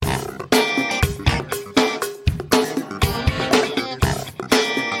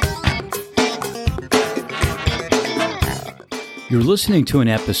You're listening to an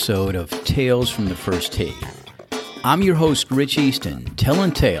episode of Tales from the First Tee. I'm your host, Rich Easton,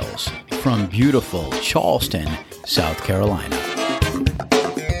 telling tales from beautiful Charleston, South Carolina.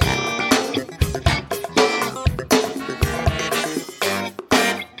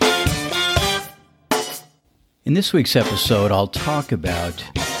 In this week's episode, I'll talk about,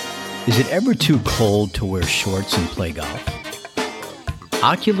 is it ever too cold to wear shorts and play golf?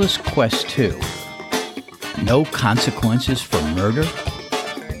 Oculus Quest 2. No consequences for murder?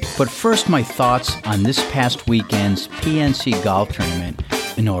 But first, my thoughts on this past weekend's PNC Golf Tournament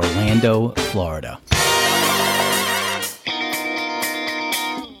in Orlando, Florida.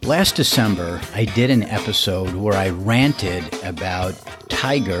 Last December, I did an episode where I ranted about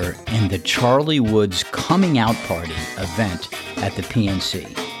Tiger and the Charlie Woods coming out party event at the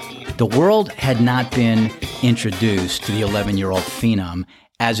PNC. The world had not been introduced to the 11-year-old phenom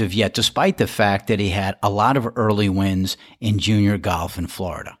as of yet, despite the fact that he had a lot of early wins in junior golf in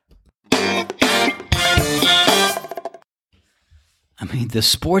Florida. I mean, the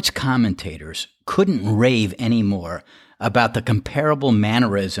sports commentators couldn't rave anymore about the comparable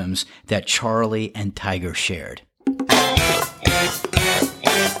mannerisms that Charlie and Tiger shared.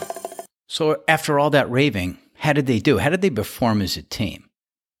 So after all that raving, how did they do? How did they perform as a team?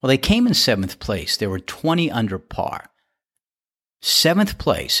 Well, they came in 7th place. They were 20 under par. 7th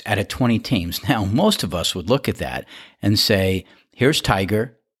place out of 20 teams. Now, most of us would look at that and say, here's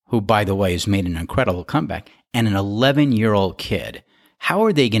Tiger, who, by the way, has made an incredible comeback, and an 11-year-old kid. How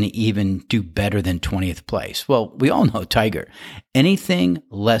are they going to even do better than 20th place? Well, we all know Tiger. Anything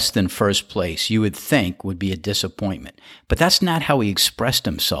less than first place, you would think, would be a disappointment. But that's not how he expressed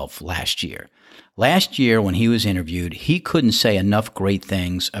himself last year. Last year, when he was interviewed, he couldn't say enough great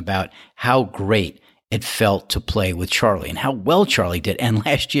things about how great it felt to play with Charlie and how well Charlie did. And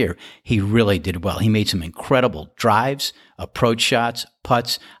last year, he really did well. He made some incredible drives, approach shots,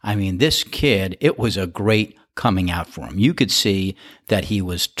 putts. I mean, this kid, it was a great coming out for him. You could see that he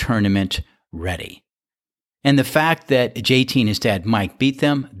was tournament ready. And the fact that JT and his dad Mike beat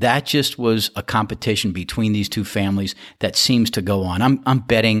them, that just was a competition between these two families that seems to go on. I'm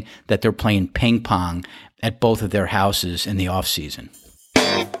betting that they're playing ping pong at both of their houses in the off season.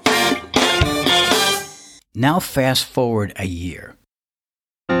 Now fast forward a year.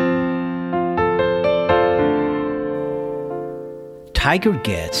 Tiger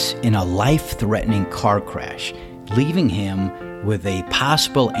gets in a life-threatening car crash, leaving him with a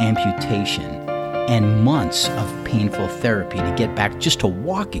possible amputation and months of painful therapy to get back just to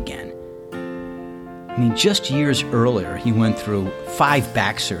walk again. I mean, just years earlier, he went through 5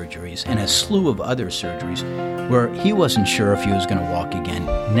 back surgeries and a slew of other surgeries where he wasn't sure if he was going to walk again,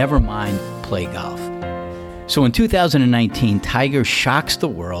 never mind play golf. So in 2019, Tiger shocks the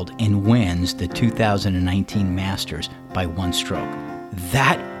world and wins the 2019 Masters by 1 stroke.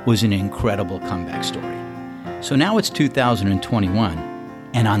 That was an incredible comeback story. So now it's 2021,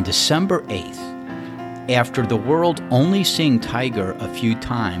 and on December 8th, after the world only seeing Tiger a few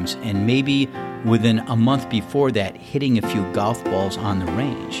times and maybe within a month before that hitting a few golf balls on the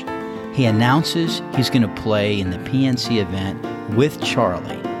range, he announces he's going to play in the PNC event with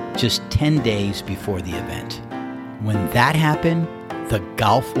Charlie just 10 days before the event. When that happened, the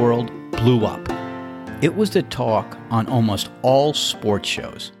golf world blew up. It was the talk on almost all sports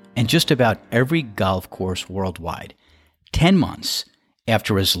shows and just about every golf course worldwide. 10 months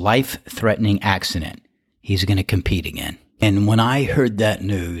after his life-threatening accident, he's going to compete again. And when I heard that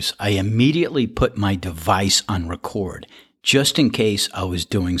news, I immediately put my device on record, just in case I was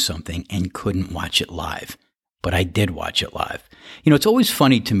doing something and couldn't watch it live. But I did watch it live. You know, it's always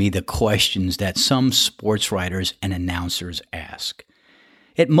funny to me the questions that some sports writers and announcers ask.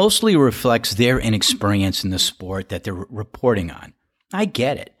 It mostly reflects their inexperience in the sport that they're reporting on. I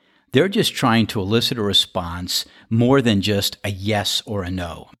get it. They're just trying to elicit a response more than just a yes or a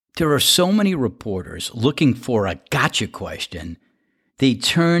no. There are so many reporters looking for a gotcha question, they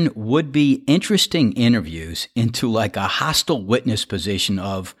turn would-be interesting interviews into like a hostile witness position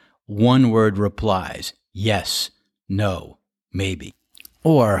of one-word replies. Yes, no, maybe.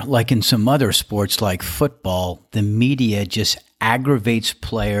 Or, like in some other sports like football, the media just aggravates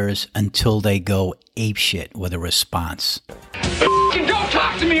players until they go apeshit with a response. Don't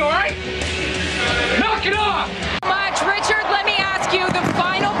talk to me, all right? Knock it off! Richard, let me ask you the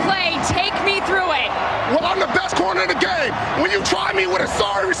final play. Take me through it. Well, I'm the best corner in the game. When you try me with a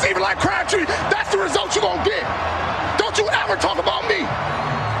sorry receiver like Crabtree, that's the result you're going to get. Don't you ever talk about me.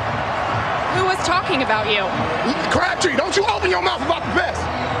 Who was talking about you? Crabtree, don't you open your mouth about the best.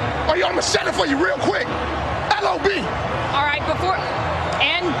 Or I'm going to shut it for you real quick. LOB. All right, before...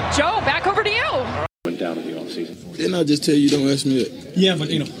 And Joe, back over to you. Went down in the offseason. Didn't I just tell you don't ask me that? Yeah,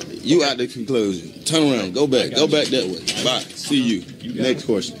 but You out the conclusion. Turn around. Go back. Go back that way. Bye. See you. Next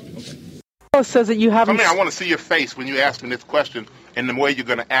question. Says that you haven't. I want to see your face when you ask me this question and the way you're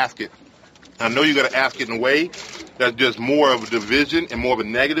going to ask it. I know you're going to ask it in a way that's just more of a division and more of a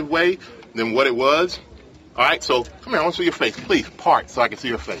negative way than what it was. All right, so come here. I want to see your face. Please, part so I can see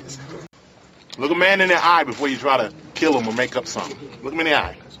your face. Look a man in the eye before you try to kill him or make up something. Look him in the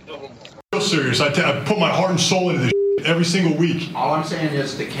eye. Real serious. I put my heart and soul into this every single week. All I'm saying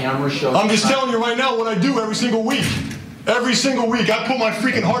is the camera shows. I'm just telling you right now what I do every single week. Every single week. I put my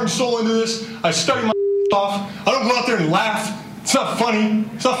freaking heart and soul into this. I study my off. I don't go out there and laugh. It's not funny.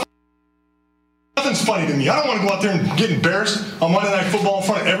 Nothing's funny to me. I don't want to go out there and get embarrassed on Monday Night Football in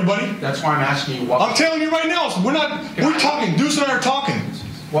front of everybody. That's why I'm asking you what. I'm telling you right now, we're talking. Deuce and I are talking.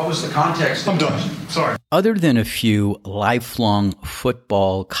 What was the context? I'm done. Sorry. Other than a few lifelong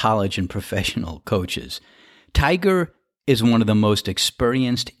football, college, and professional coaches, Tiger is one of the most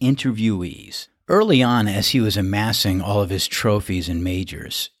experienced interviewees. Early on, as he was amassing all of his trophies and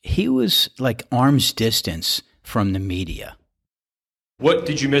majors, he was like arm's distance from the media. What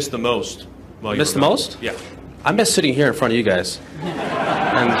did you miss the most? Miss the most? Yeah. I miss sitting here in front of you guys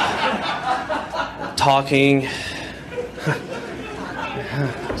and talking,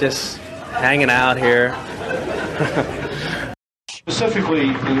 just hanging out here. Specifically,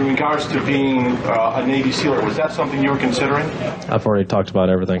 in regards to being a Navy SEAler, was that something you were considering? I've already talked about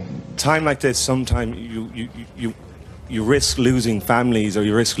everything. Time like this, sometimes you risk losing families, or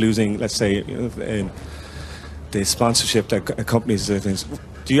you risk losing, let's say, the sponsorship that accompanies the things.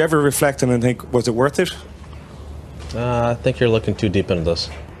 Do you ever reflect and think, was it worth it? I think you're looking too deep into this.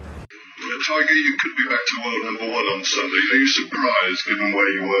 Tiger, you could be back to world number one on Sunday. Are you surprised, given where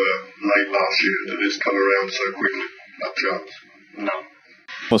you were late last year, that it's come around so quickly? That chance? No.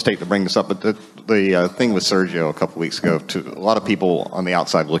 I hate to bring this up, but the thing with Sergio a couple weeks ago, to a lot of people on the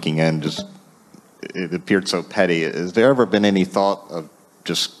outside looking in, just it appeared so petty. Has there ever been any thought of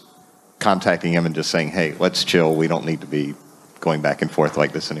just contacting him and just saying, hey, let's chill, we don't need to be going back and forth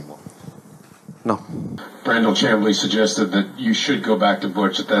like this anymore? No. Brandel Chamblee suggested that you should go back to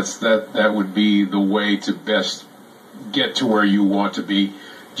Butch. That would be the way to best get to where you want to be.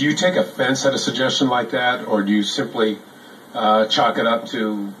 Do you take offense at a suggestion like that, or do you simply chalk it up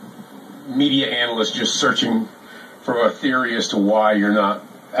to media analysts just searching for a theory as to why you're not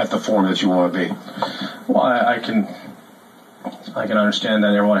at the form that you want to be? Well, I can understand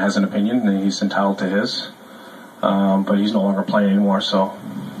that everyone has an opinion, and he's entitled to his. But he's no longer playing anymore, so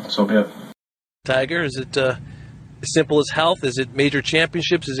be it. Tiger, is it as simple as health? Is it major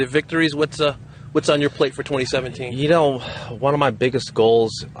championships? Is it victories? What's on your plate for 2017? You know, one of my biggest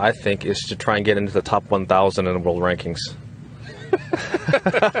goals, I think, is to try and get into the top 1,000 in the world rankings.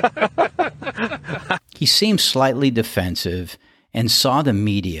 He seemed slightly defensive and saw the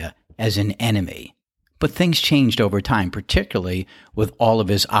media as an enemy. But things changed over time, particularly with all of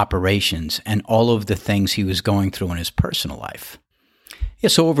his operations and all of the things he was going through in his personal life. Yeah,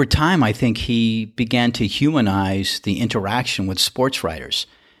 so over time, I think he began to humanize the interaction with sports writers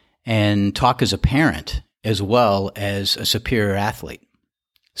and talk as a parent as well as a superior athlete.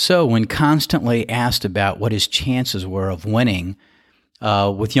 So when constantly asked about what his chances were of winning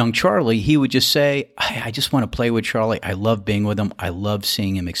with young Charlie, he would just say, I just want to play with Charlie. I love being with him. I love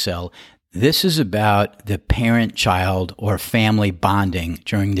seeing him excel. This is about the parent-child or family bonding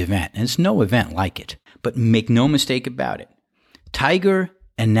during the event. And it's no event like it. But make no mistake about it. Tiger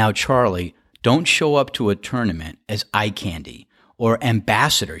and now Charlie don't show up to a tournament as eye candy or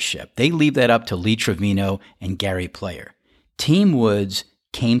ambassadorship. They leave that up to Lee Trevino and Gary Player. Team Woods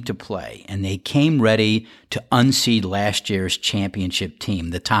came to play, and they came ready to unseat last year's championship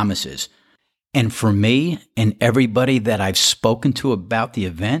team, the Thomases. And for me and everybody that I've spoken to about the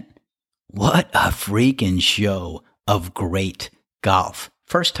event, what a freaking show of great golf.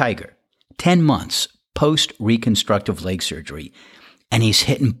 First Tiger, 10 months post-reconstructive leg surgery, and he's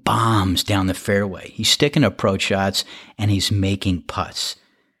hitting bombs down the fairway. He's sticking approach shots, and he's making putts.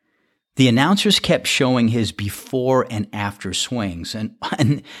 The announcers kept showing his before and after swings,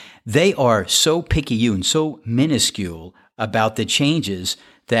 and they are so picayune, so minuscule about the changes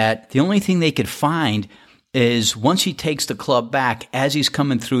that the only thing they could find is once he takes the club back, as he's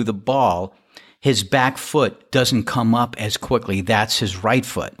coming through the ball, his back foot doesn't come up as quickly. That's his right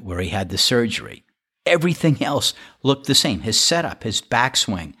foot where he had the surgery. Everything else looked the same. His setup, his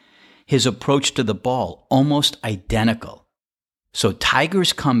backswing, his approach to the ball, almost identical. So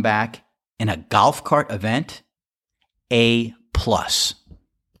Tiger's comeback in a golf cart event, A+.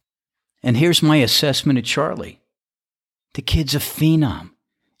 And here's my assessment of Charlie. The kid's a phenom.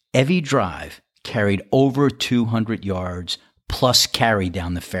 Every drive, carried over 200 yards plus carry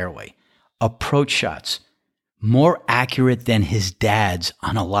down the fairway. Approach shots, more accurate than his dad's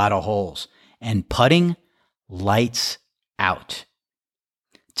on a lot of holes. And putting, lights out.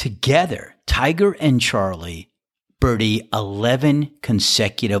 Together, Tiger and Charlie birdie 11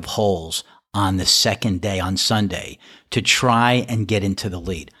 consecutive holes on the second day, on Sunday, to try and get into the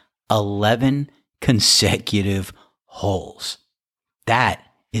lead. 11 consecutive holes. That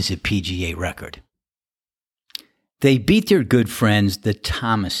is a PGA record. They beat their good friends, the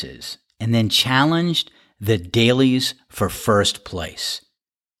Thomases, and then challenged the Dailies for first place.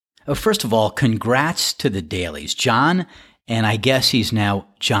 First of all, congrats to the Dailies. John, and I guess he's now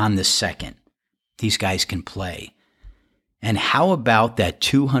John II. These guys can play. And how about that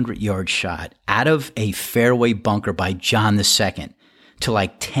 200-yard shot out of a fairway bunker by John II to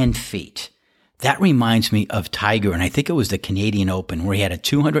like 10 feet? That reminds me of Tiger, and I think it was the Canadian Open, where he had a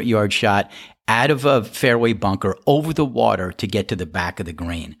 200-yard shot out of a fairway bunker over the water to get to the back of the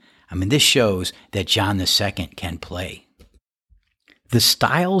green. I mean, this shows that John II can play. The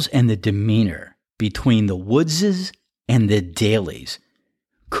styles and the demeanor between the Woodses and the Dailies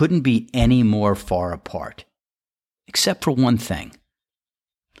couldn't be any more far apart, except for one thing.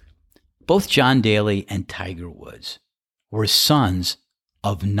 Both John Daly and Tiger Woods were sons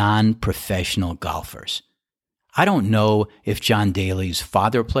of non-professional golfers. I don't know if John Daly's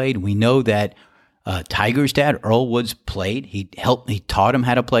father played. We know that Tiger's dad, Earl Woods, played. He taught him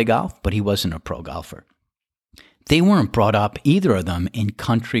how to play golf, but he wasn't a pro golfer. They weren't brought up, either of them, in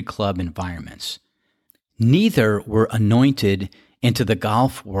country club environments. Neither were anointed into the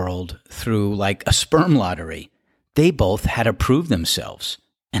golf world through like a sperm lottery. They both had to prove themselves,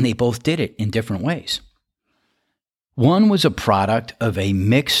 and they both did it in different ways. One was a product of a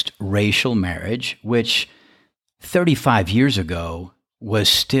mixed racial marriage, which 35 years ago was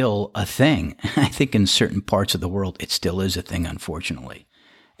still a thing. I think in certain parts of the world, it still is a thing, unfortunately.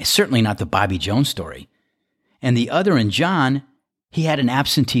 It's certainly not the Bobby Jones story. And the other, in John, he had an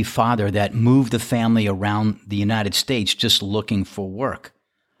absentee father that moved the family around the United States just looking for work.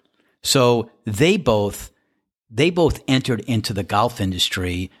 So they both entered into the golf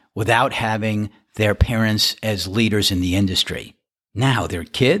industry without having their parents as leaders in the industry. Now, their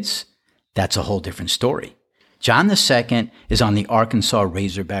kids, that's a whole different story. John II is on the Arkansas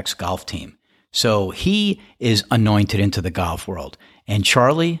Razorbacks golf team. So he is anointed into the golf world. And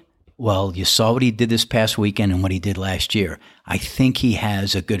Charlie, well, you saw what he did this past weekend and what he did last year. I think he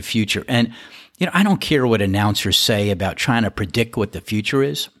has a good future. And, I don't care what announcers say about trying to predict what the future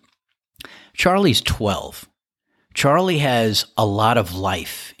is. Charlie's 12. Charlie has a lot of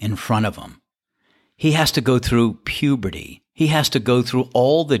life in front of him. He has to go through puberty. He has to go through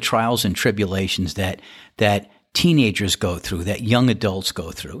all the trials and tribulations that teenagers go through, that young adults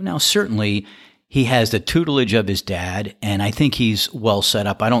go through. Now, certainly, he has the tutelage of his dad, and I think he's well set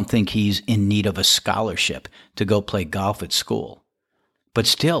up. I don't think he's in need of a scholarship to go play golf at school. But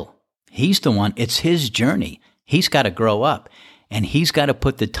still, he's the one. It's his journey. He's got to grow up, and he's got to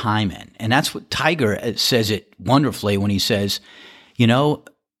put the time in. And that's what Tiger says it wonderfully when he says,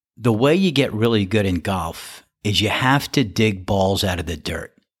 the way you get really good in golf is you have to dig balls out of the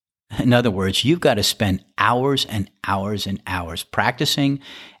dirt. In other words, you've got to spend hours and hours and hours practicing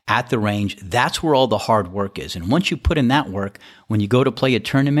at the range. That's where all the hard work is. And once you put in that work, when you go to play a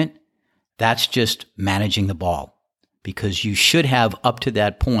tournament, that's just managing the ball. Because you should have, up to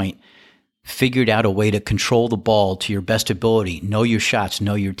that point, figured out a way to control the ball to your best ability, know your shots,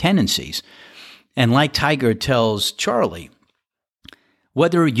 know your tendencies. And like Tiger tells Charlie,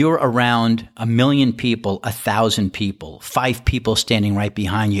 whether you're around 1 million people, 1,000 people, 5 people standing right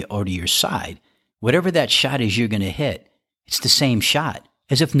behind you or to your side, whatever that shot is you're going to hit, it's the same shot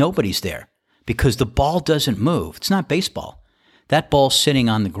as if nobody's there, because the ball doesn't move. It's not baseball. That ball's sitting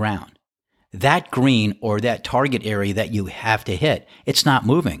on the ground. That green or that target area that you have to hit, it's not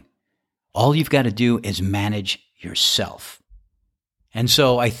moving. All you've got to do is manage yourself. And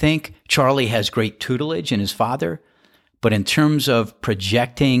so I think Charlie has great tutelage in his father. But in terms of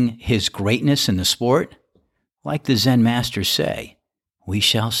projecting his greatness in the sport, like the Zen masters say, we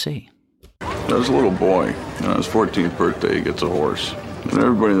shall see. There's a little boy, on his 14th birthday, he gets a horse. And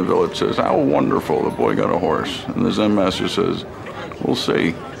everybody in the village says, how wonderful, the boy got a horse. And the Zen master says, we'll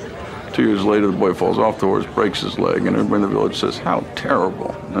see. 2 years later, the boy falls off the horse, breaks his leg, and everybody in the village says, how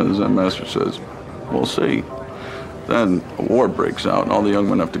terrible. And the Zen master says, we'll see. Then a war breaks out, and all the young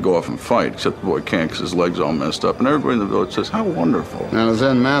men have to go off and fight, except the boy can't because his leg's all messed up. And everybody in the village says, how wonderful. And the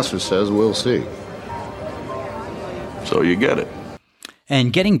Zen master says, we'll see. So you get it.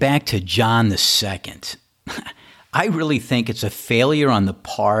 And getting back to John II, I really think it's a failure on the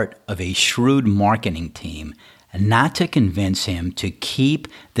part of a shrewd marketing team not to convince him to keep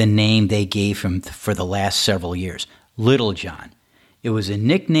the name they gave him for the last several years, Little John. It was a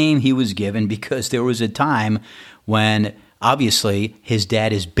nickname he was given because there was a time when, obviously, his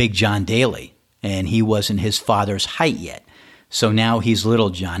dad is Big John Daly, and he wasn't his father's height yet. So now he's Little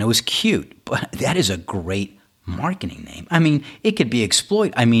John. It was cute, but that is a great marketing name. I mean, it could be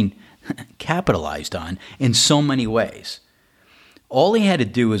capitalized on in so many ways. All he had to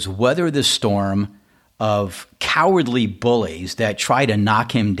do is weather the storm of cowardly bullies that try to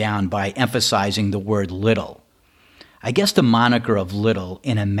knock him down by emphasizing the word little. I guess the moniker of little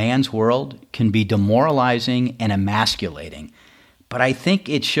in a man's world can be demoralizing and emasculating, but I think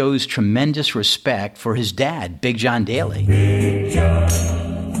it shows tremendous respect for his dad, Big John Daly. Big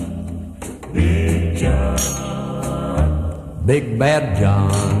John, Big John, Big Bad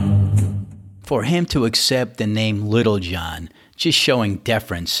John. For him to accept the name Little John, just showing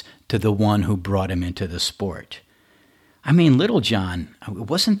deference to the one who brought him into the sport. I mean, Little John,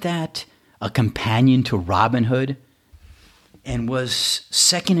 wasn't that a companion to Robin Hood? And was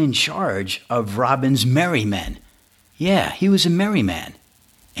second in charge of Robin's merry men. Yeah, he was a merry man.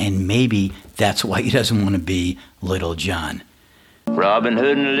 And maybe that's why he doesn't want to be Little John. Robin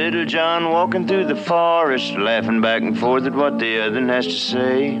Hood and Little John walking through the forest, laughing back and forth at what the other has to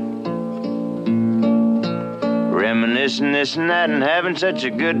say. Reminiscing this and that and having such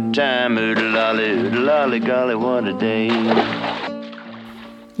a good time. Oodle-lolly, golly, what a day.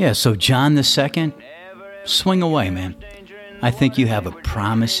 Yeah, so John the Second, swing away, man. I think you have a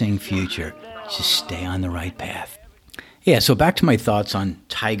promising future. Just stay on the right path. Yeah, so back to my thoughts on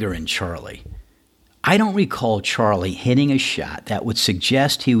Tiger and Charlie. I don't recall Charlie hitting a shot that would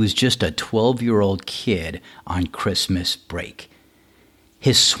suggest he was just a 12-year-old kid on Christmas break.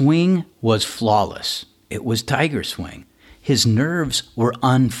 His swing was flawless. It was Tiger's swing. His nerves were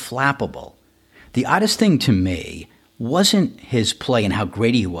unflappable. The oddest thing to me wasn't his play and how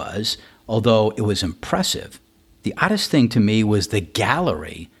great he was, although it was impressive. The oddest thing to me was the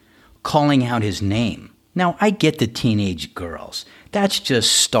gallery calling out his name. Now, I get the teenage girls. That's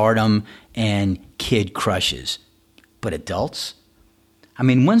just stardom and kid crushes. But adults? I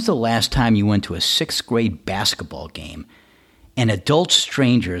mean, when's the last time you went to a 6th grade basketball game and adult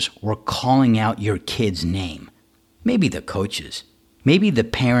strangers were calling out your kid's name? Maybe the coaches, maybe the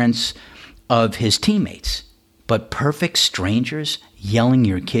parents of his teammates, but perfect strangers yelling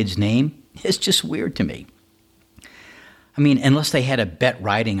your kid's name is just weird to me. I mean, unless they had a bet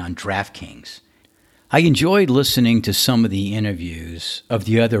riding on DraftKings. I enjoyed listening to some of the interviews of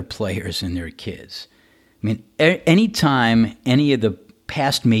the other players and their kids. I mean, anytime any of the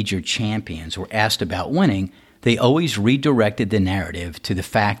past major champions were asked about winning, they always redirected the narrative to the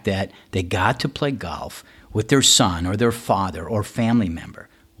fact that they got to play golf with their son or their father or family member.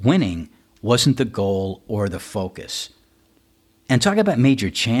 Winning wasn't the goal or the focus. And talk about major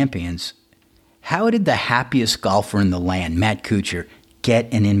champions, how did the happiest golfer in the land, Matt Kuchar,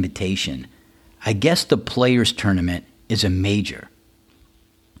 get an invitation? I guess the Players Tournament is a major.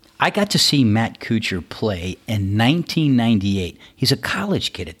 I got to see Matt Kuchar play in 1998. He's a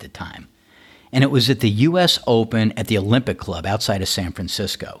college kid at the time. And it was at the U.S. Open at the Olympic Club outside of San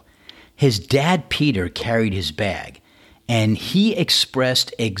Francisco. His dad, Peter, carried his bag, and he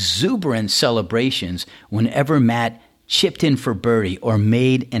expressed exuberant celebrations whenever Matt chipped in for birdie or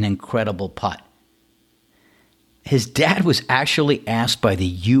made an incredible putt. His dad was actually asked by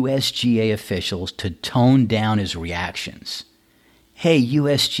the USGA officials to tone down his reactions. Hey,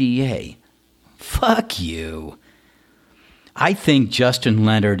 USGA, fuck you. I think Justin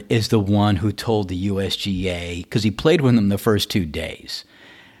Leonard is the one who told the USGA because he played with them the first 2 days.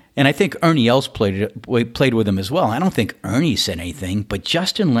 And I think Ernie Els played with him as well. I don't think Ernie said anything, but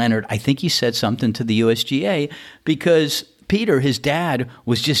Justin Leonard, I think he said something to the USGA because Peter, his dad,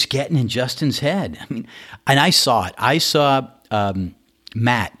 was just getting in Justin's head. I mean, and I saw it. I saw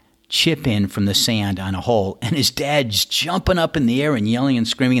Matt chip in from the sand on a hole, and his dad just jumping up in the air and yelling and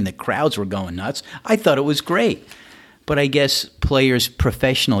screaming, and the crowds were going nuts. I thought it was great. But I guess players,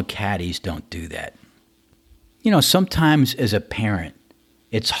 professional caddies, don't do that. You know, sometimes as a parent,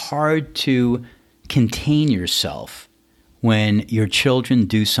 it's hard to contain yourself when your children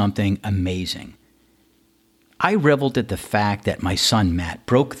do something amazing. I reveled at the fact that my son, Matt,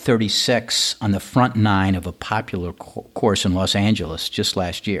 broke 36 on the front 9 of a popular course in Los Angeles just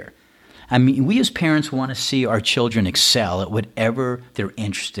last year. I mean, we as parents want to see our children excel at whatever they're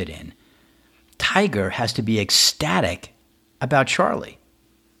interested in. Tiger has to be ecstatic about Charlie.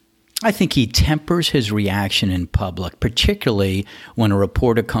 I think he tempers his reaction in public, particularly when a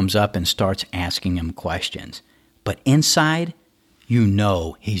reporter comes up and starts asking him questions. But inside, you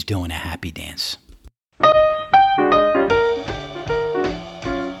know he's doing a happy dance.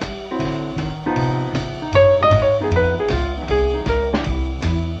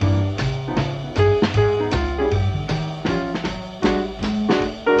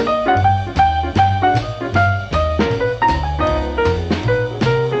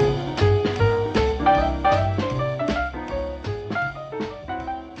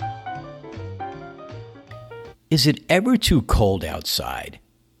 Is it ever too cold outside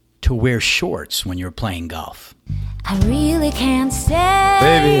to wear shorts when you're playing golf? I really can't stay.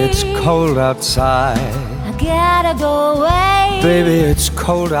 Baby, it's cold outside. I gotta go away. Baby, it's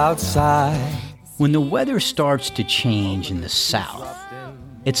cold outside. When the weather starts to change in the South,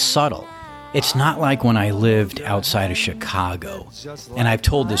 it's subtle. It's not like when I lived outside of Chicago, and I've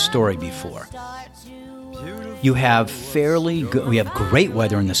told this story before. We have great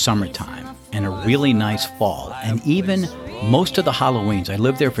weather in the summertime and a really nice fall, and even most of the Halloweens. I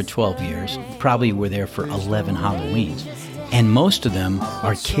lived there for 12 years, probably were there for 11 Halloweens, and most of them,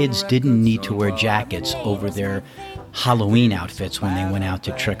 our kids didn't need to wear jackets over their Halloween outfits when they went out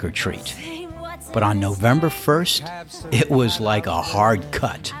to trick or treat. But on November 1st, it was like a hard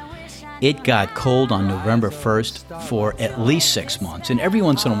cut. It got cold on November 1st for at least 6 months. And every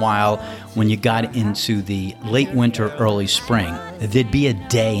once in a while, when you got into the late winter, early spring, there'd be a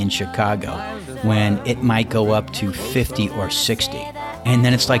day in Chicago when it might go up to 50 or 60. And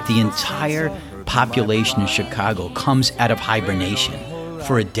then it's like the entire population in Chicago comes out of hibernation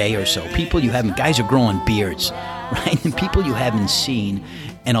for a day or so. Guys are growing beards, right? And people you haven't seen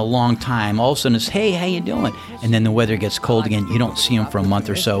in a long time, all of a sudden it's, hey, how you doing? And then the weather gets cold again. You don't see them for a month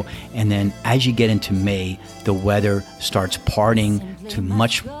or so. And then as you get into May, the weather starts parting to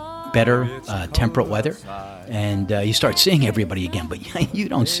much better temperate weather. And you start seeing everybody again. But you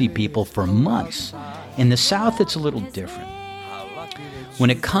don't see people for months. In the South, it's a little different.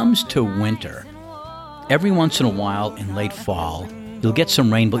 When it comes to winter, every once in a while in late fall, you'll get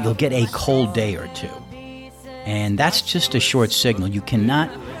some rain, but you'll get a cold day or two. And that's just a short signal.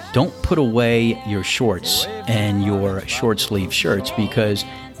 Don't put away your shorts and your short sleeve shirts, because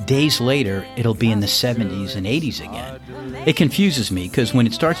days later it'll be in the 70s and 80s again. It confuses me because when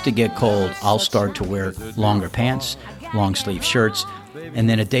it starts to get cold, I'll start to wear longer pants, long sleeve shirts, and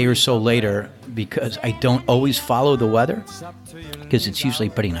then a day or so later, because I don't always follow the weather, because it's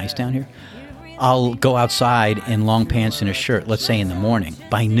usually pretty nice down here, I'll go outside in long pants and a shirt, let's say in the morning.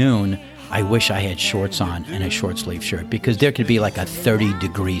 By noon, I wish I had shorts on and a short sleeve shirt, because there could be like a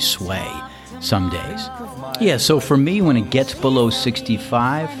 30-degree sway some days. Yeah, so for me, when it gets below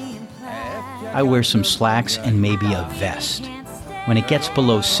 65, I wear some slacks and maybe a vest. When it gets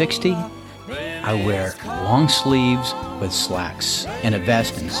below 60, I wear long sleeves with slacks and a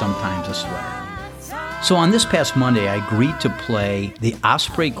vest and sometimes a sweater. So on this past Monday, I agreed to play the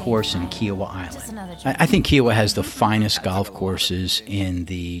Osprey course in Kiowa Island. I think Kiowa has the finest golf courses in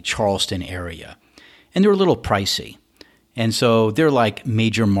the Charleston area. And they're a little pricey. And so they're like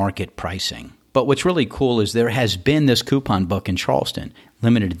major market pricing. But what's really cool is there has been this coupon book in Charleston,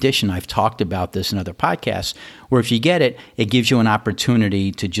 limited edition. I've talked about this in other podcasts, where if you get it, it gives you an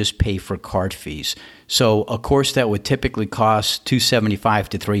opportunity to just pay for card fees. So a course that would typically cost $275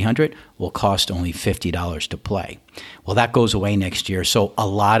 to $300 will cost only $50 to play. Well, that goes away next year. So a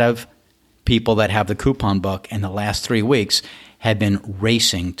lot of people that have the coupon book in the last 3 weeks have been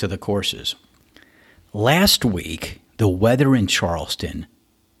racing to the courses. Last week, the weather in Charleston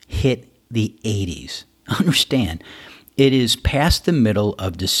hit the 80s. Understand, it is past the middle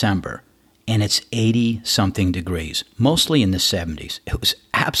of December, and it's 80-something degrees, mostly in the 70s. It was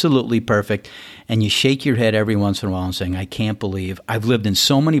absolutely perfect, and you shake your head every once in a while and saying, I can't believe I've lived in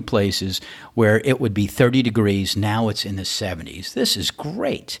so many places where it would be 30 degrees, now it's in the 70s. This is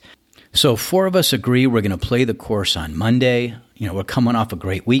great. So 4 of us agree we're going to play the course on Monday. We're coming off a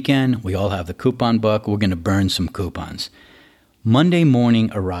great weekend. We all have the coupon book. We're going to burn some coupons. Monday morning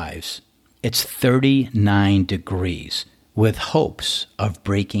arrives. It's 39 degrees with hopes of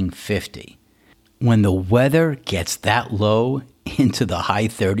breaking 50. When the weather gets that low into the high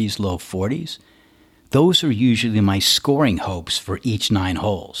 30s, low 40s, those are usually my scoring hopes for each 9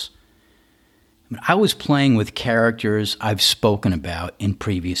 holes. I was playing with characters I've spoken about in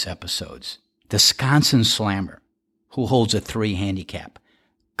previous episodes. The Sconsin Slammer, who holds a 3 handicap.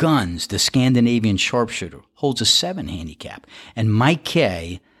 Guns, the Scandinavian sharpshooter, holds a 7 handicap. And Mike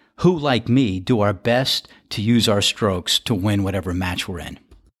Kay, who, like me, do our best to use our strokes to win whatever match we're in.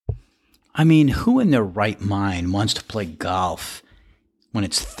 I mean, who in their right mind wants to play golf when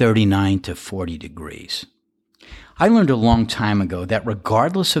it's 39 to 40 degrees? I learned a long time ago that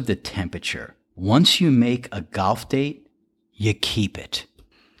regardless of the temperature, once you make a golf date, you keep it.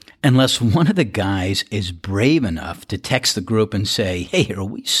 Unless one of the guys is brave enough to text the group and say, hey, are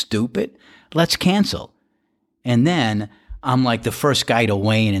we stupid? Let's cancel. And then I'm like the first guy to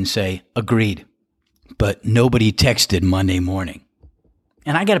weigh in and say, agreed. But nobody texted Monday morning.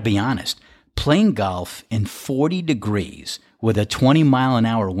 And I got to be honest, playing golf in 40 degrees with a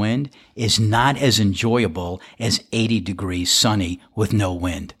 20-mile-an-hour wind is not as enjoyable as 80 degrees sunny with no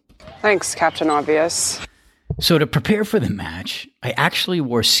wind. Thanks, Captain Obvious. So to prepare for the match, I actually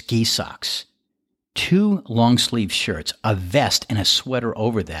wore ski socks, 2 long-sleeve shirts, a vest and a sweater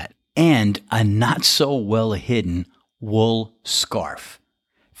over that, and a not-so-well-hidden wool scarf.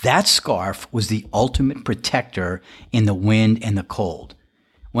 That scarf was the ultimate protector in the wind and the cold.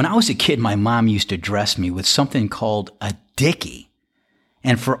 When I was a kid, my mom used to dress me with something called a dickie.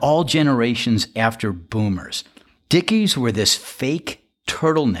 And for all generations after boomers, dickies were this fake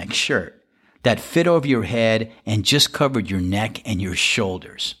turtleneck shirt that fit over your head and just covered your neck and your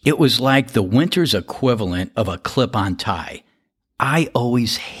shoulders. It was like the winter's equivalent of a clip-on tie. I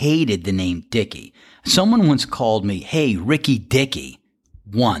always hated the name Dickie. Someone once called me, hey, Ricky Dickie,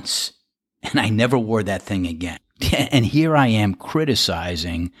 once, and I never wore that thing again. And here I am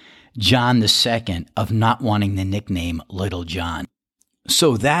criticizing John II of not wanting the nickname Little John.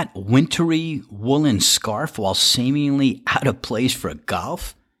 So that wintry woolen scarf, while seemingly out of place for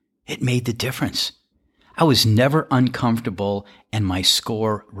golf, it made the difference. I was never uncomfortable, and my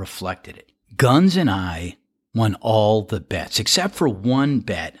score reflected it. Guns and I won all the bets, except for one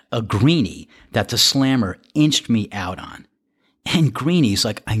bet, a greenie, that the slammer inched me out on. And greenies,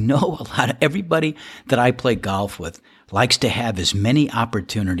 like I know a lot of everybody that I play golf with likes to have as many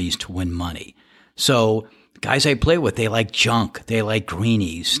opportunities to win money. So guys I play with, they like junk, they like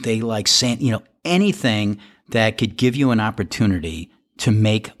greenies, they like sand, anything that could give you an opportunity to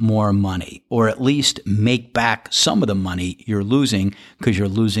make more money, or at least make back some of the money you're losing because you're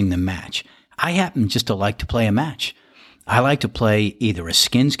losing the match. I happen just to like to play a match. I like to play either a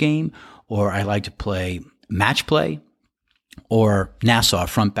skins game, or I like to play match play, or Nassau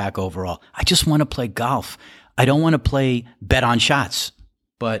front back overall. I just want to play golf. I don't want to play bet on shots,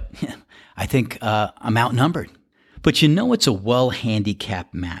 but I think I'm outnumbered. But it's a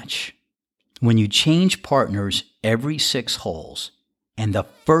well-handicapped match when you change partners every 6 holes and the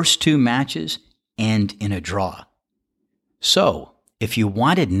first 2 matches end in a draw. So if you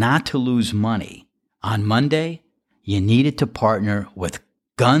wanted not to lose money on Monday, you needed to partner with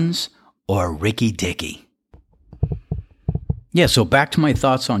Guns or Ricky Dickie. Yeah, so back to my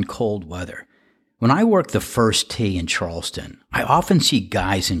thoughts on cold weather. When I work the first tee in Charleston, I often see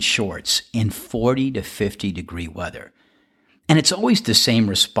guys in shorts in 40 to 50 degree weather. And it's always the same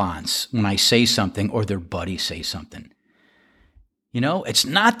response when I say something or their buddy say something. It's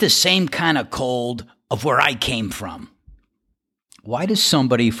not the same kind of cold of where I came from. Why does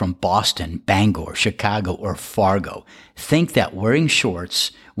somebody from Boston, Bangor, Chicago, or Fargo think that wearing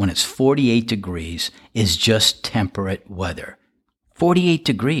shorts when it's 48 degrees is just temperate weather? 48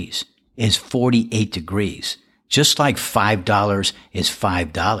 degrees is 48 degrees, just like $5 is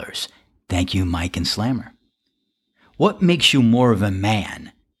 $5. Thank you, Mike and Slammer. What makes you more of a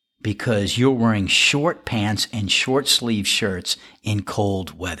man because you're wearing short pants and short sleeve shirts in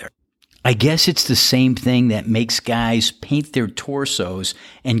cold weather? I guess it's the same thing that makes guys paint their torsos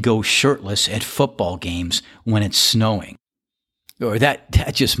and go shirtless at football games when it's snowing. Or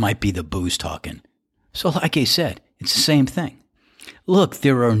that just might be the booze talking. So like I said, it's the same thing. Look,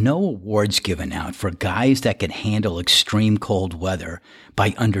 there are no awards given out for guys that can handle extreme cold weather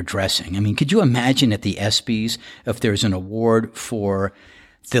by underdressing. I mean, could you imagine at the ESPYs if there's an award for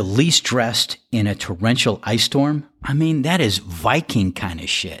the least dressed in a torrential ice storm? I mean, that is Viking kind of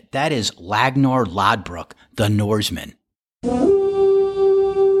shit. That is Ragnar Lodbrok, the Norseman.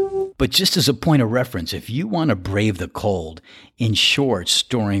 But just as a point of reference, if you want to brave the cold in shorts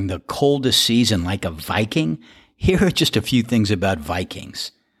during the coldest season like a Viking, here are just a few things about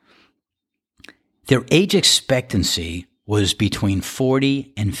Vikings. Their age expectancy was between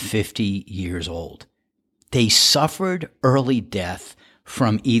 40 and 50 years old. They suffered early death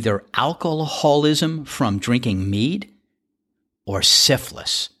from either alcoholism from drinking mead or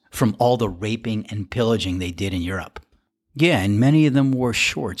syphilis from all the raping and pillaging they did in Europe. Yeah, and many of them wore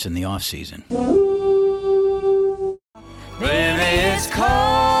shorts in the off-season. Baby, it's cold.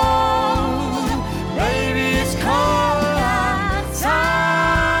 Baby, it's cold outside.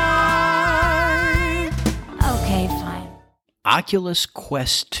 Okay, fine. Oculus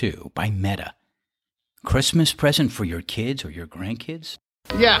Quest 2 by Meta. Christmas present for your kids or your grandkids?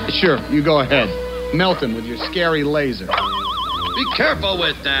 Yeah, sure. You go ahead. Melt him with your scary laser. Be careful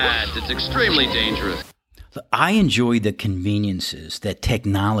with that. It's extremely dangerous. I enjoy the conveniences that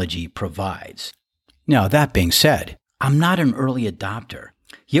technology provides. Now, that being said, I'm not an early adopter.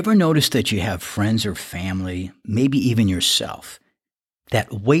 You ever notice that you have friends or family, maybe even yourself,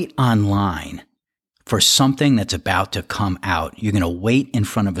 that wait online for something that's about to come out? You're going to wait in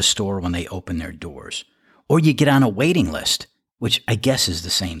front of a store when they open their doors. Or you get on a waiting list, which I guess is the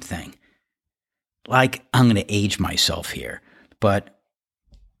same thing. Like, I'm going to age myself here, but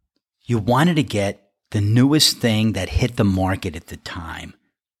you wanted to get the newest thing that hit the market at the time.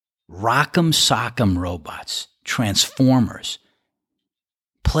 Rock'em Sock'em robots, Transformers,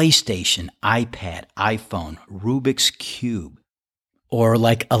 PlayStation, iPad, iPhone, Rubik's Cube, or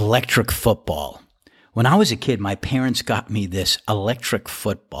like electric football. When I was a kid, my parents got me this electric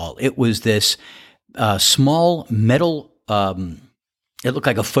football. It was this small metal, it looked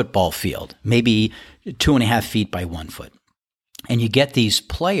like a football field, maybe 2.5 feet by 1 foot. And you get these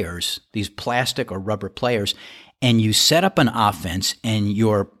players, these plastic or rubber players, and you set up an offense, and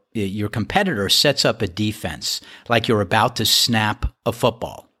your competitor sets up a defense, like you're about to snap a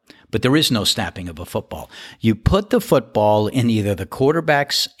football. But there is no snapping of a football. You put the football in either the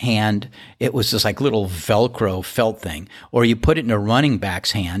quarterback's hand, it was this like little Velcro felt thing, or you put it in a running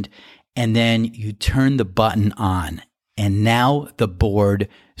back's hand, and then you turn the button on, and now the board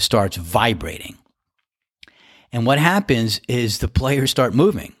starts vibrating. And what happens is the players start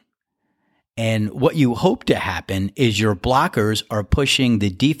moving. And what you hope to happen is your blockers are pushing the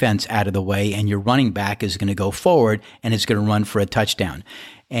defense out of the way, and your running back is going to go forward and it's going to run for a touchdown.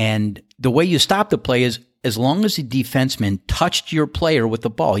 And the way you stop the play is, as long as the defenseman touched your player with the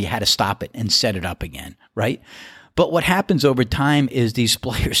ball, you had to stop it and set it up again, right? But what happens over time is these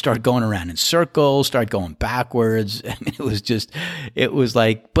players start going around in circles, start going backwards. I mean, it was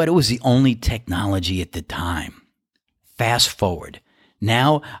the only technology at the time. Fast forward.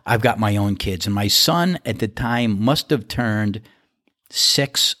 Now I've got my own kids, and my son at the time must have turned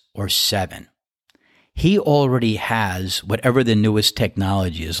 6 or 7. He already has whatever the newest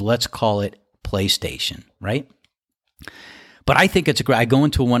technology is. Let's call it PlayStation, right? But I think it's a great. I go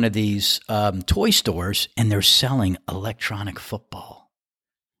into one of these toy stores, and they're selling electronic football.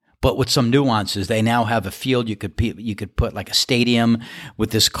 But with some nuances, they now have a field you could put like a stadium with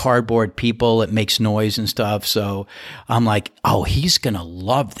this cardboard people. It makes noise and stuff. So I'm like, oh, he's going to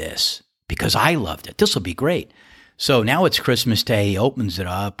love this because I loved it. This will be great. So now it's Christmas Day. He opens it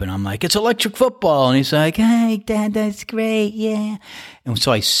up, and I'm like, it's electric football. And he's like, hey, Dad, that's great. Yeah. And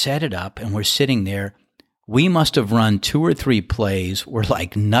so I set it up, and we're sitting there. We must have run 2 or 3 plays where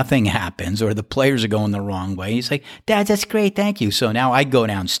like nothing happens, or the players are going the wrong way. He's like, Dad, that's great. Thank you. So now I go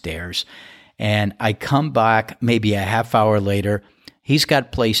downstairs, and I come back maybe a half hour later. He's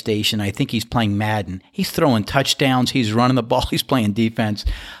got PlayStation. I think he's playing Madden. He's throwing touchdowns. He's running the ball. He's playing defense.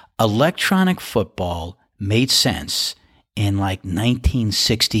 Electronic football made sense in like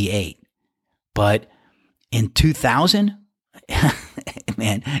 1968. But in 2000,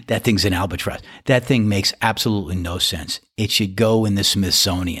 man, that thing's an albatross. That thing makes absolutely no sense. It should go in the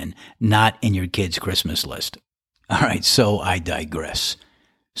Smithsonian, not in your kid's Christmas list. All right, so I digress.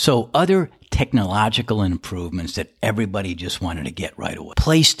 So other technological improvements that everybody just wanted to get right away.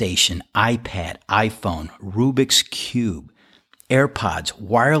 PlayStation, iPad, iPhone, Rubik's Cube, AirPods,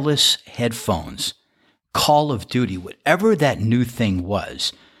 wireless headphones, Call of Duty, whatever that new thing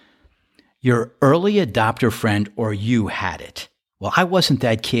was, your early adopter friend or you had it. Well, I wasn't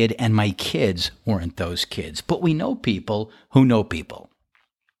that kid, and my kids weren't those kids, but we know people who know people.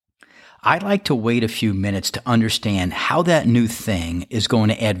 I like to wait a few minutes to understand how that new thing is going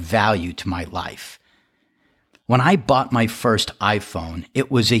to add value to my life. When I bought my first iPhone,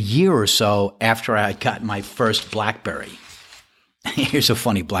 it was a year or so after I got my first BlackBerry. Here's a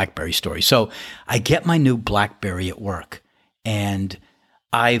funny BlackBerry story. So I get my new BlackBerry at work, and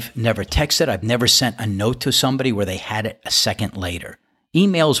I've never texted. I've never sent a note to somebody where they had it a second later.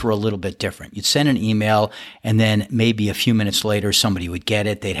 Emails were a little bit different. You'd send an email, and then maybe a few minutes later, somebody would get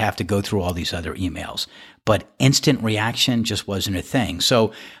it. They'd have to go through all these other emails. But instant reaction just wasn't a thing.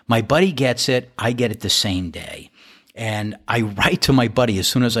 So my buddy gets it. I get it the same day. And I write to my buddy as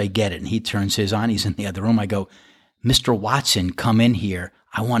soon as I get it, and he turns his on. He's in the other room. I go, Mr. Watson, come in here.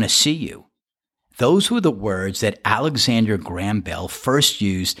 I want to see you. Those were the words that Alexander Graham Bell first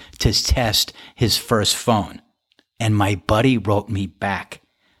used to test his first phone. And my buddy wrote me back,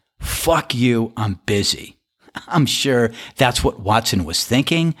 fuck you, I'm busy. I'm sure that's what Watson was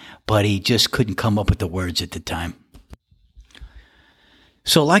thinking, but he just couldn't come up with the words at the time.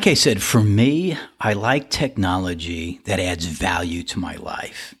 So like I said, for me, I like technology that adds value to my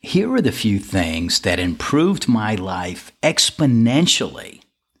life. Here are the few things that improved my life exponentially.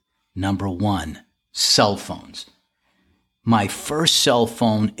 Number one, cell phones. My first cell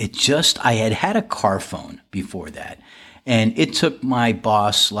phone, I had had a car phone before that. And it took my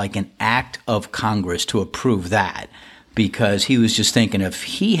boss like an act of Congress to approve that, because he was just thinking if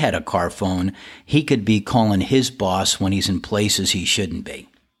he had a car phone, he could be calling his boss when he's in places he shouldn't be.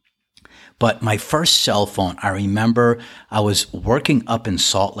 But my first cell phone, I remember I was working up in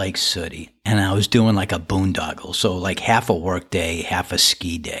Salt Lake City, and I was doing like a boondoggle. So like half a work day, half a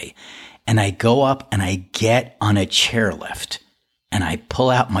ski day. And I go up and I get on a chairlift and I pull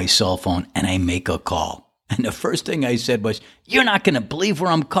out my cell phone and I make a call. And the first thing I said was, "You're not going to believe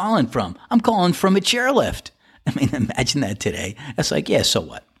where I'm calling from. I'm calling from a chairlift." I mean, imagine that today. It's like, yeah, so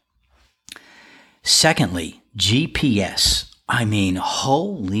what? Secondly, GPS. I mean,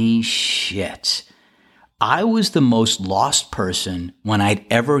 holy shit. I was the most lost person when I'd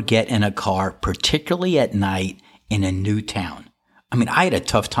ever get in a car, particularly at night in a new town. I mean, I had a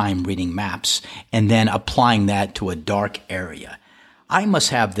tough time reading maps and then applying that to a dark area. I must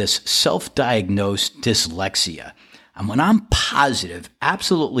have this self-diagnosed dyslexia. And when I'm positive,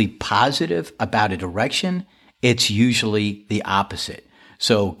 absolutely positive about a direction, it's usually the opposite.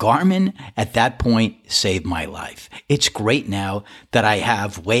 So Garmin at that point saved my life. It's great now that I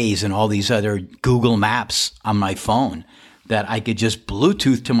have Waze and all these other Google Maps on my phone that I could just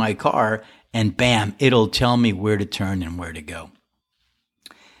Bluetooth to my car and bam, it'll tell me where to turn and where to go.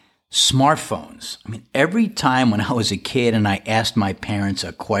 Smartphones. I mean, every time when I was a kid and I asked my parents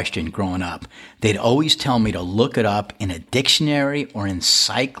a question growing up, they'd always tell me to look it up in a dictionary or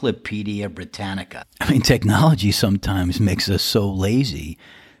Encyclopedia Britannica. I mean, technology sometimes makes us so lazy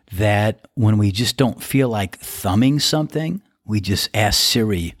that when we just don't feel like thumbing something, we just ask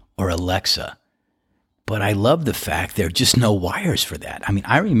Siri or Alexa. But I love the fact there are just no wires for that. I mean,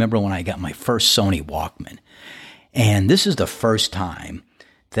 I remember when I got my first Sony Walkman, and this is the first time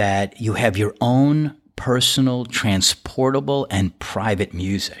that you have your own personal, transportable, and private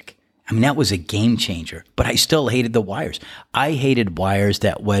music. I mean, that was a game changer, but I still hated the wires. I hated wires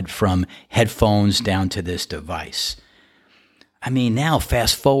that went from headphones down to this device. I mean, now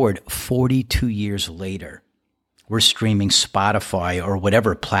fast forward 42 years later, we're streaming Spotify or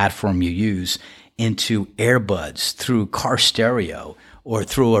whatever platform you use into earbuds through car stereo or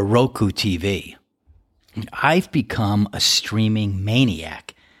through a Roku TV. I've become a streaming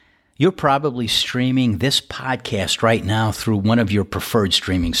maniac. You're probably streaming this podcast right now through one of your preferred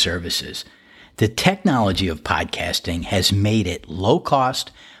streaming services. The technology of podcasting has made it low cost,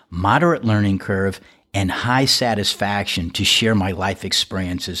 moderate learning curve, and high satisfaction to share my life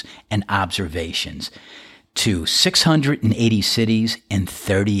experiences and observations to 680 cities in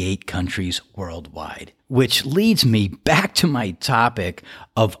 38 countries worldwide. Which leads me back to my topic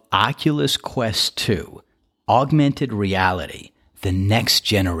of Oculus Quest 2, augmented reality. The next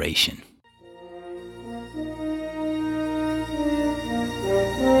generation.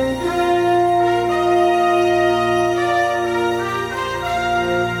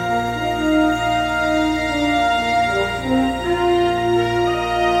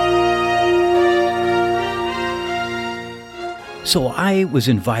 So I was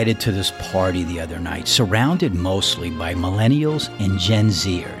invited to this party the other night, surrounded mostly by millennials and Gen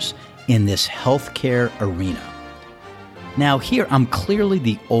Zers in this healthcare arena. Now here, I'm clearly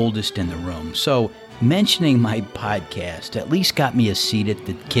the oldest in the room, so mentioning my podcast at least got me a seat at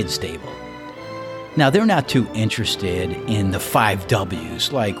the kids' table. Now, they're not too interested in the 5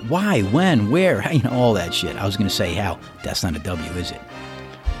 W's, like why, when, where, all that shit. I was going to say how. That's not a W, is it?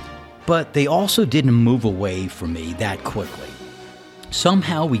 But they also didn't move away from me that quickly.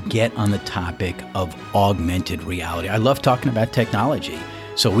 Somehow we get on the topic of augmented reality. I love talking about technology,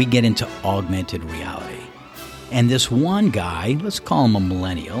 so we get into augmented reality. And this one guy, let's call him a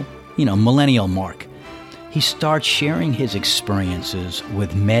millennial, Millennial Mark, he starts sharing his experiences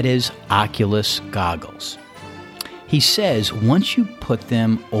with Meta's Oculus goggles. He says once you put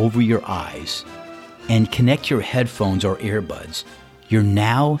them over your eyes and connect your headphones or earbuds, you're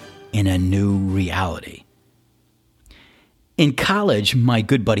now in a new reality. In college, my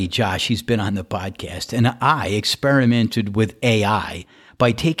good buddy Josh, he's been on the podcast, and I experimented with AI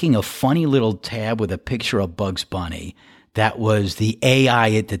by taking a funny little tab with a picture of Bugs Bunny that was the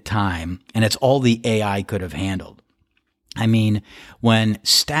AI at the time, and it's all the AI could have handled. I mean, when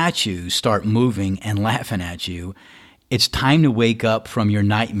statues start moving and laughing at you, it's time to wake up from your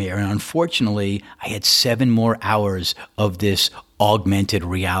nightmare. And unfortunately, I had 7 more hours of this augmented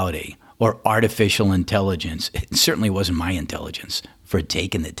reality, or artificial intelligence. It certainly wasn't my intelligence for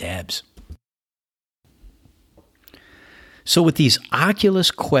taking the tabs. So with these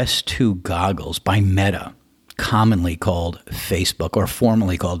Oculus Quest 2 goggles by Meta, commonly called Facebook or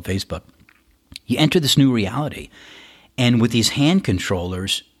formerly called Facebook, you enter this new reality. And with these hand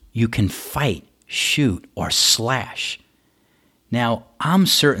controllers, you can fight, shoot, or slash. Now, I'm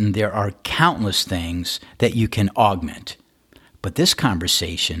certain there are countless things that you can augment, but this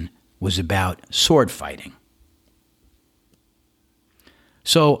conversation was about sword fighting.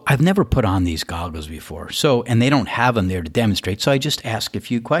 So I've never put on these goggles before, and they don't have them there to demonstrate, so I just ask a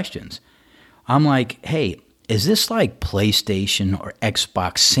few questions. I'm like, hey, is this like PlayStation or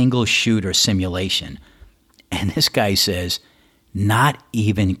Xbox single shooter simulation? And this guy says, not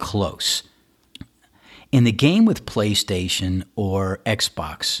even close. In the game with PlayStation or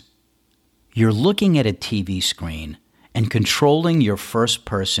Xbox, you're looking at a TV screen and controlling your first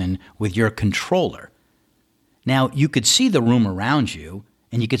person with your controller. Now, you could see the room around you,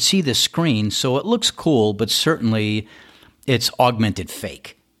 and you could see the screen, so it looks cool, but certainly it's augmented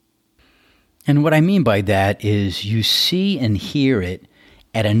fake. And what I mean by that is you see and hear it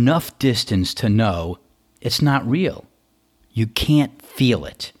at enough distance to know it's not real. You can't feel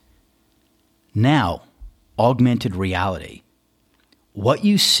it. Now, augmented reality. What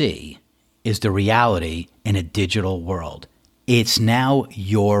you see is the reality in a digital world. It's now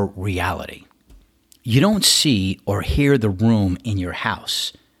your reality. You don't see or hear the room in your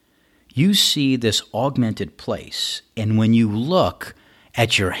house. You see this augmented place, and when you look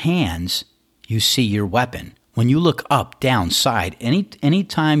at your hands, you see your weapon. When you look up, down, side, any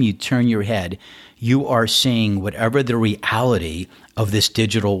time you turn your head, you are seeing whatever the reality of this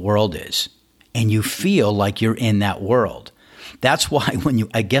digital world is. And you feel like you're in that world. That's why when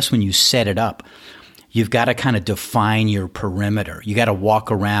you set it up, you've got to kind of define your perimeter. You got to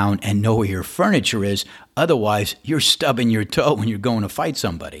walk around and know where your furniture is. Otherwise, you're stubbing your toe when you're going to fight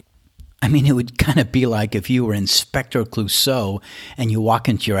somebody. I mean, it would kind of be like if you were Inspector Clouseau and you walk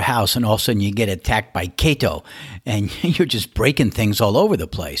into your house and all of a sudden you get attacked by Kato and you're just breaking things all over the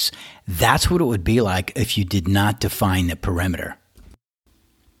place. That's what it would be like if you did not define the perimeter.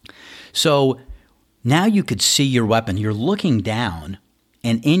 So now you could see your weapon. You're looking down,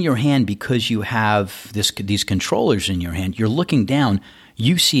 and in your hand, because you have these controllers in your hand, you're looking down,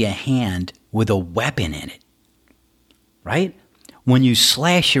 you see a hand with a weapon in it, right? When you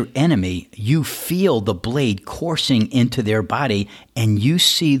slash your enemy, you feel the blade coursing into their body, and you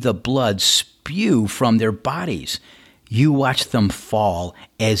see the blood spew from their bodies. You watch them fall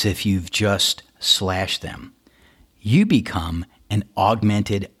as if you've just slashed them. You become an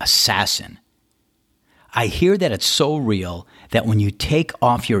augmented assassin. I hear that it's so real that when you take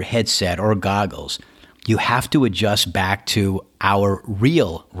off your headset or goggles, you have to adjust back to our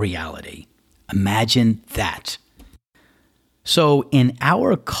real reality. Imagine that. So in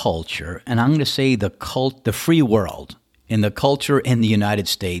our culture, and I'm going to say the free world, in the culture in the United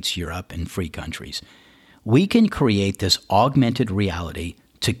States, Europe, and free countries, we can create this augmented reality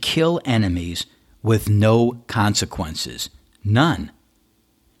to kill enemies with no consequences. None.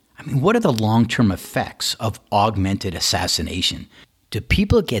 I mean, what are the long-term effects of augmented assassination? Do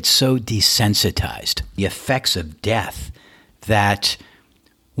people get so desensitized, the effects of death, that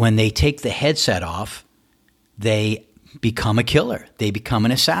when they take the headset off, they become a killer? They become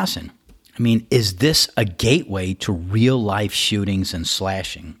an assassin. I mean, is this a gateway to real-life shootings and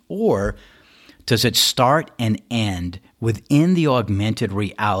slashing? Or does it start and end within the augmented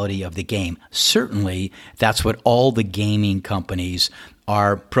reality of the game? Certainly, that's what all the gaming companies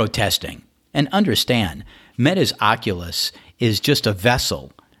are protesting. And understand, Meta's Oculus is just a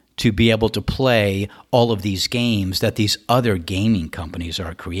vessel to be able to play all of these games that these other gaming companies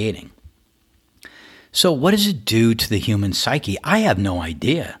are creating. So what does it do to the human psyche? I have no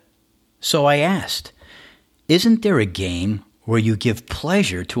idea. So I asked, isn't there a game where you give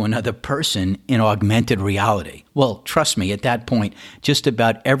pleasure to another person in augmented reality? Well, trust me, at that point, just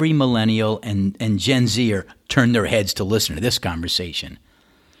about every millennial and Gen Zer turned their heads to listen to this conversation.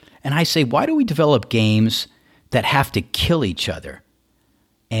 And I say, why do we develop games that have to kill each other?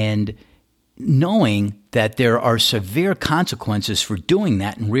 And knowing that there are severe consequences for doing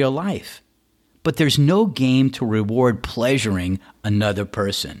that in real life. But there's no game to reward pleasuring another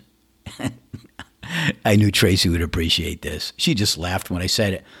person. I knew Tracy would appreciate this. She just laughed when I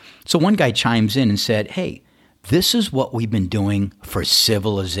said it. So one guy chimes in and said, hey, this is what we've been doing for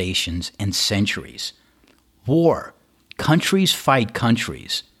civilizations and centuries. War. Countries fight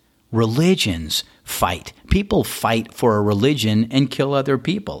countries. Religions fight. People fight for a religion and kill other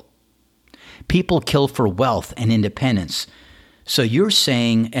people. People kill for wealth and independence. So you're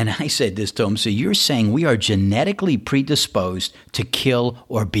saying, and I said this to him, so you're saying we are genetically predisposed to kill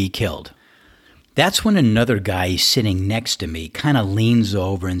or be killed. That's when another guy sitting next to me kind of leans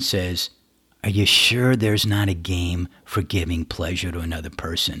over and says, "Are you sure there's not a game for giving pleasure to another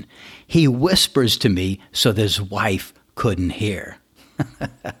person?" He whispers to me so that his wife couldn't hear.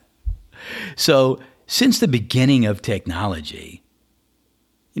 So since the beginning of technology,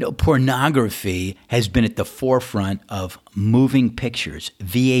 pornography has been at the forefront of moving pictures,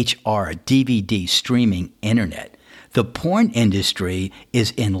 VHR, DVD, streaming, internet. The porn industry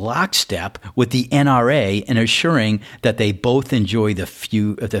is in lockstep with the NRA in assuring that they both enjoy the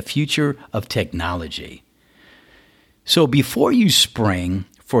future of technology. So before you spring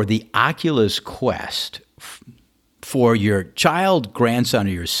for the Oculus Quest for your child, grandson,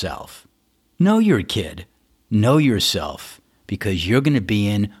 or yourself, know your kid, know yourself, because you're going to be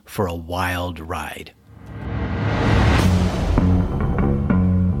in for a wild ride.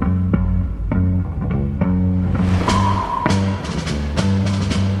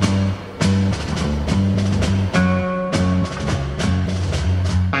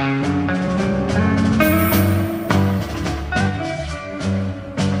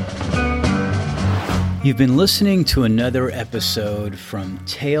 You've been listening to another episode from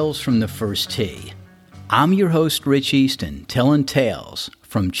Tales from the First Tee. I'm your host, Rich Easton, telling tales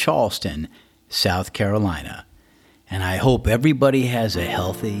from Charleston, South Carolina. And I hope everybody has a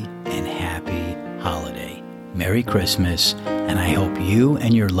healthy and happy holiday. Merry Christmas, and I hope you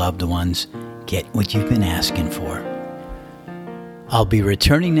and your loved ones get what you've been asking for. I'll be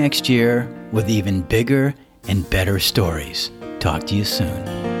returning next year with even bigger and better stories. Talk to you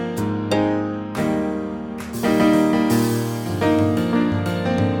soon.